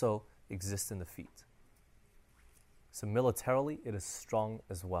 also exists in the feet. So militarily, it is strong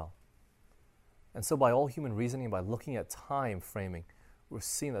as well. And so by all human reasoning, by looking at time framing, we're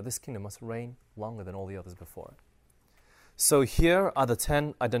seeing that this kingdom must reign longer than all the others before it. So here are the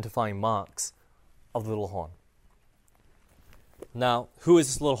 10 identifying marks of the little horn. Now, who is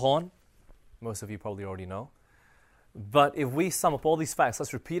this little horn? Most of you probably already know. But if we sum up all these facts,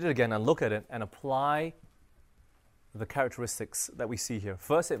 let's repeat it again and look at it and apply the characteristics that we see here.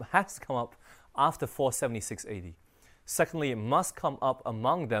 First, it has to come up after 476 AD. Secondly, it must come up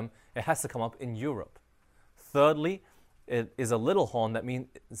among them. It has to come up in Europe. Thirdly, it is a little horn. That means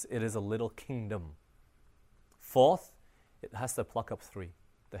it is a little kingdom. Fourth, it has to pluck up 3.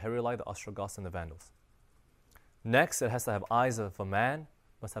 The Heruli, the Ostrogoths, and the Vandals. Next, it has to have eyes of a man.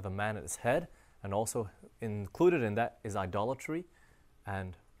 Must have a man at its head. And also included in that is idolatry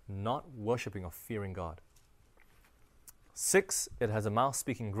and not worshipping or fearing God. 6, it has a mouth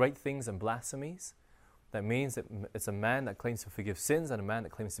speaking great things and blasphemies. That means it's a man that claims to forgive sins and a man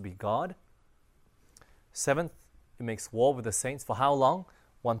that claims to be God. 7th, it makes war with the saints. For how long?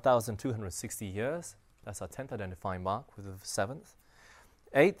 1,260 years. That's our 10th identifying mark with the 7th.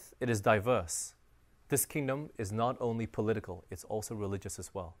 8th, it is diverse. This kingdom is not only political, it's also religious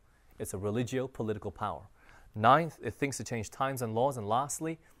as well. It's a religio-political power. 9th, it thinks to change times and laws. And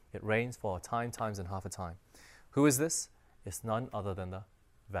lastly, it reigns for a time, times, and half a time. Who is this? It's none other than the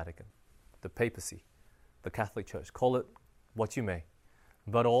Vatican, the papacy, the Catholic Church. Call it what you may.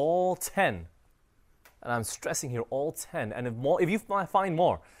 But all 10, and I'm stressing here all 10, and if you find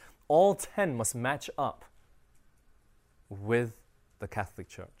more, all 10 must match up with the Catholic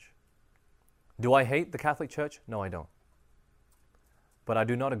Church. Do I hate the Catholic Church? No, I don't. But I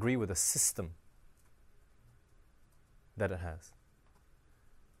do not agree with the system that it has.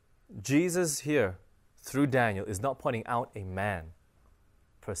 Jesus here, through Daniel, is not pointing out a man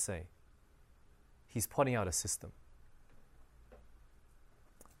per se. He's pointing out a system.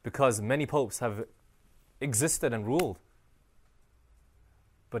 Because many popes have existed and ruled.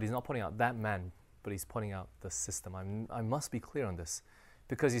 But he's not pointing out that man, but he's pointing out the system. I must be clear on this.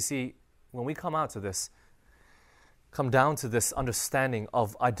 Because you see, when we come down to this understanding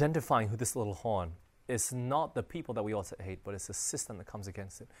of identifying who this little horn, it's not the people that we ought to hate, but it's the system that comes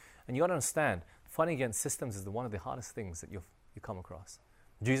against it. And you got to understand, fighting against systems is one of the hardest things that you come across.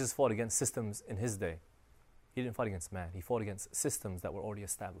 Jesus fought against systems in his day. He didn't fight against man. He fought against systems that were already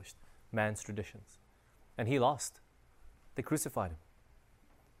established, man's traditions. And he lost. They crucified him.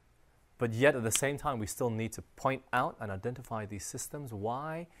 But yet at the same time, we still need to point out and identify these systems.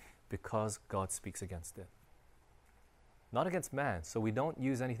 Why? Because God speaks against it. Not against man. So we don't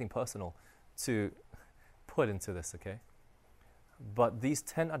use anything personal to put into this, okay? But these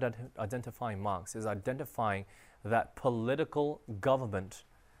 10 identifying marks is identifying that political government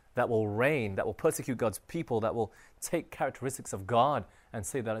that will reign, that will persecute God's people, that will take characteristics of God and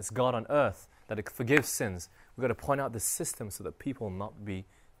say that it's God on earth, that it forgives sins. We've got to point out the system so that people will not be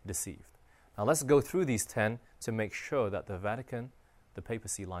deceived. Now let's go through these 10 to make sure that the Vatican, the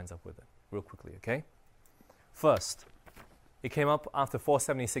papacy, lines up with it real quickly, okay? First, it came up after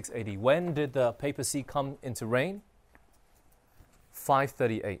 476 AD. When did the papacy come into reign?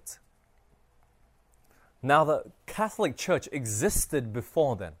 538. Now, the Catholic Church existed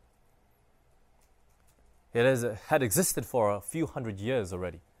before then. It had existed for a few hundred years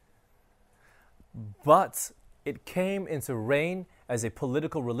already. But it came into reign as a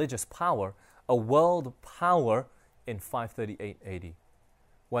political religious power, a world power in 538 AD,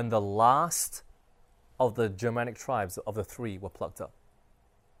 when the last of the Germanic tribes of the 3 were plucked up.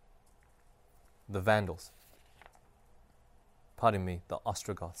 the Vandals. Pardon me, the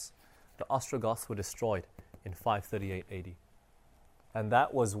Ostrogoths. The Ostrogoths were destroyed in 538 AD. And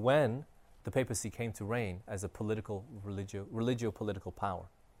that was when the papacy came to reign as a religio-political power.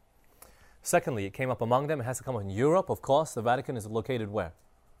 Secondly, it came up among them. It has to come in Europe. Of course, the Vatican is located where?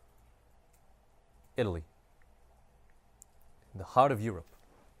 Italy. In the heart of Europe.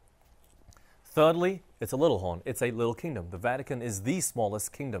 Thirdly, it's a little horn. It's a little kingdom. The Vatican is the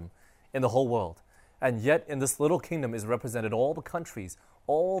smallest kingdom in the whole world. And yet, in this little kingdom is represented all the countries,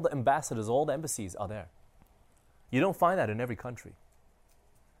 all the ambassadors, all the embassies are there. You don't find that in every country.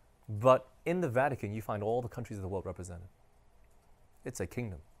 But in the Vatican, you find all the countries of the world represented. It's a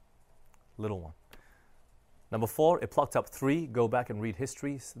kingdom. Little one. Number 4, it plucked up 3. Go back and read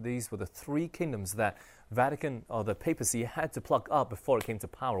histories. These were the 3 kingdoms that Vatican or the papacy had to pluck up before it came to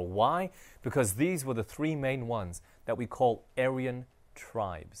power. Why? Because these were the 3 main ones that we call Aryan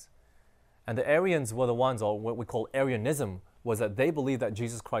tribes. And the Aryans were the ones, or what we call Arianism, was that they believed that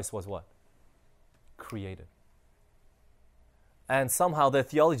Jesus Christ was what? Created. And somehow their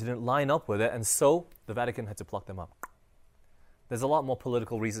theology didn't line up with it, and so the Vatican had to pluck them up. There's a lot more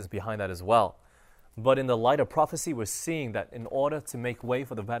political reasons behind that as well. But in the light of prophecy, we're seeing that in order to make way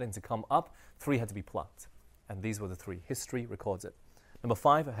for the Vatican to come up, 3 had to be plucked. And these were the 3. History records it. Number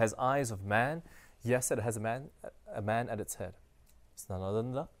 5, it has eyes of man. Yes, it has a man at its head. It's none other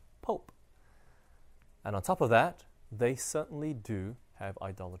than the Pope. And on top of that, they certainly do have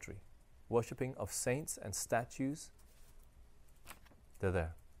idolatry. Worshipping of saints and statues, they're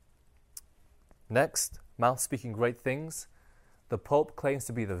there. Next, mouth speaking great things. The Pope claims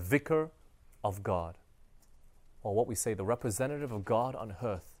to be the vicar of God, or what we say, the representative of God on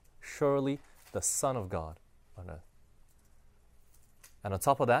earth, surely the Son of God on earth. And on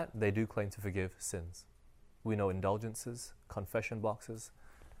top of that, they do claim to forgive sins. We know indulgences, confession boxes,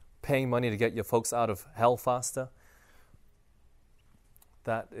 paying money to get your folks out of hell faster.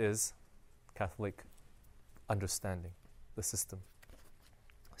 That is Catholic understanding, the system.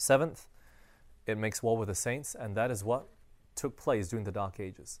 7th, it makes war with the saints, and that is what took place during the Dark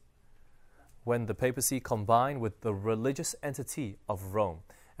Ages, when the papacy combined with the religious entity of Rome.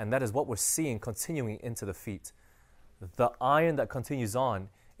 And that is what we're seeing continuing into the feet. The iron that continues on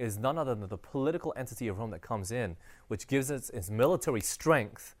is none other than the political entity of Rome that comes in, which gives it its military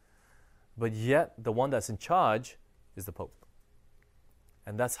strength, but yet the one that's in charge is the Pope.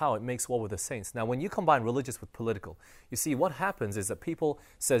 And that's how it makes war with the saints. Now, when you combine religious with political, you see what happens is that people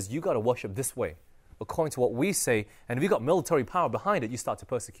says, you got to worship this way, according to what we say, and if you got military power behind it, you start to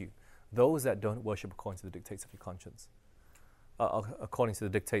persecute those that don't worship according to the dictates of your conscience, according to the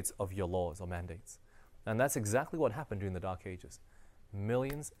dictates of your laws or mandates. And that's exactly what happened during the Dark Ages.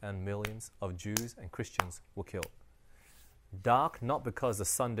 Millions and millions of Jews and Christians were killed. Dark not because the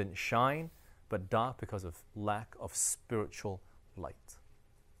sun didn't shine, but dark because of lack of spiritual light.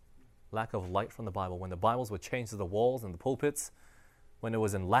 Lack of light from the Bible. When the Bibles were changed to the walls and the pulpits, when it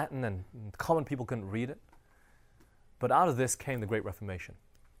was in Latin and common people couldn't read it. But out of this came the Great Reformation.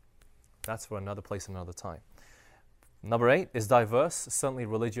 That's for another place, another time. Number 8 is diverse, certainly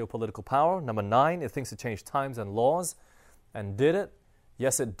religio-political power. Number 9, it thinks it changed times and laws. And did it?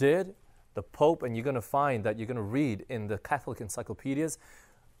 Yes, it did. The Pope, and you're going to find that you're going to read in the Catholic encyclopedias,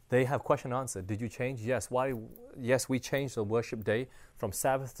 they have question and answer. Did you change? Yes. Why? Yes, we changed the worship day from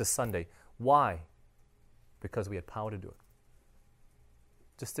Sabbath to Sunday. Why? Because we had power to do it.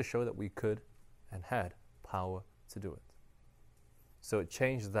 Just to show that we could and had power to do it. So it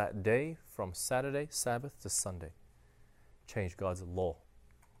changed that day from Saturday, Sabbath to Sunday. Changed God's law.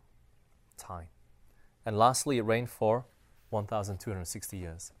 Time. And lastly, it reigned for 1,260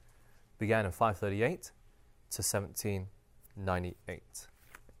 years. Began in 538 to 1798.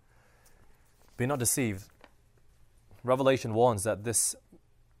 Be not deceived. Revelation warns that this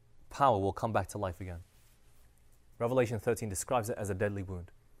power will come back to life again. Revelation 13 describes it as a deadly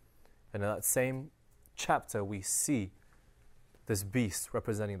wound. And in that same chapter, we see this beast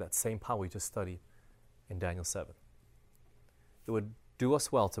representing that same power we just studied in Daniel 7. It would do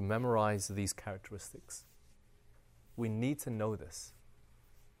us well to memorize these characteristics. We need to know this.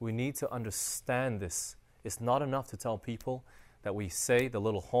 We need to understand this. It's not enough to tell people that we say the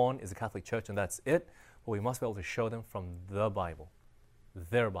little horn is the Catholic Church and that's it, but we must be able to show them from the Bible,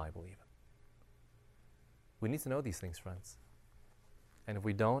 their Bible even. We need to know these things, friends. And if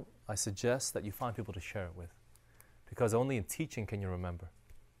we don't, I suggest that you find people to share it with, because only in teaching can you remember.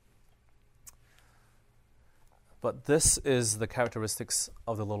 But this is the characteristics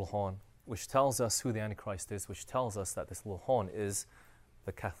of the little horn, which tells us who the Antichrist is, which tells us that this little horn is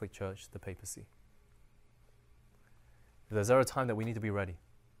the Catholic Church, the papacy. If there's ever a time that we need to be ready,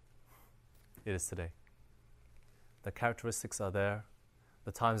 it is today. The characteristics are there.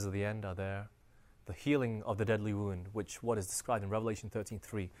 The times of the end are there. The healing of the deadly wound, which what is described in Revelation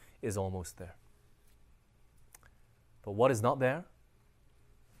 13:3, is almost there. But what is not there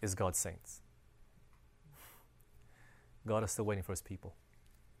is God's saints. God is still waiting for His people.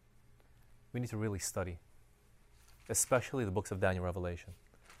 We need to really study, especially the books of Daniel, Revelation.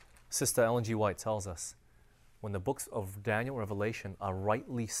 Sister Ellen G. White tells us, when the books of Daniel, Revelation are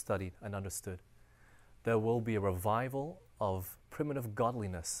rightly studied and understood, there will be a revival of primitive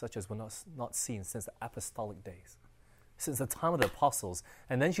godliness such as was not seen since the apostolic days, since the time of the apostles.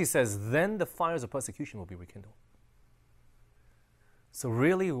 And then she says, then the fires of persecution will be rekindled. So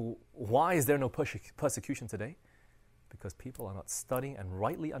really, why is there no persecution today? Because people are not studying and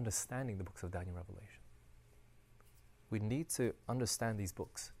rightly understanding the books of Daniel, Revelation. We need to understand these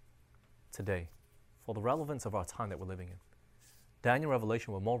books today for the relevance of our time that we're living in. Daniel,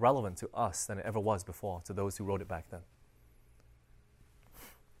 Revelation were more relevant to us than it ever was before to those who wrote it back then.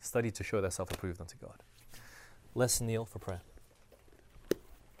 Study to show thyself approved unto God. Let's kneel for prayer.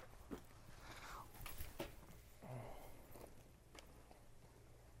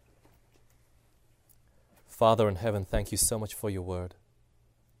 Father in heaven, thank you so much for your word.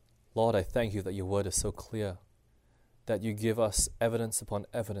 Lord, I thank you that your word is so clear, that you give us evidence upon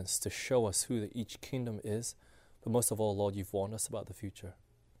evidence to show us who each kingdom is. But most of all, Lord, you've warned us about the future.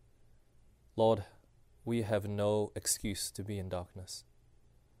 Lord, we have no excuse to be in darkness.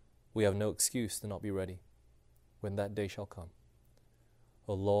 We have no excuse to not be ready when that day shall come.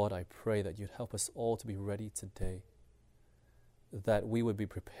 Oh Lord, I pray that you'd help us all to be ready today, that we would be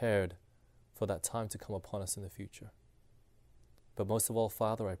prepared for that time to come upon us in the future. But most of all,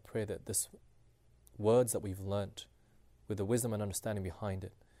 Father, I pray that this words that we've learnt, with the wisdom and understanding behind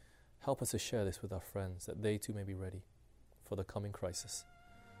it, help us to share this with our friends, that they too may be ready for the coming crisis.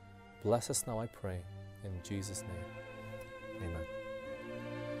 Bless us now, I pray, in Jesus' name. Amen.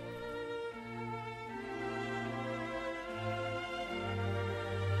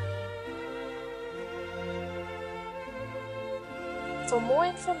 For more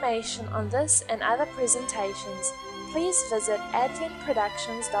information on this and other presentations, please visit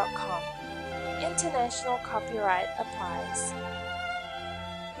adventproductions.com. International copyright applies.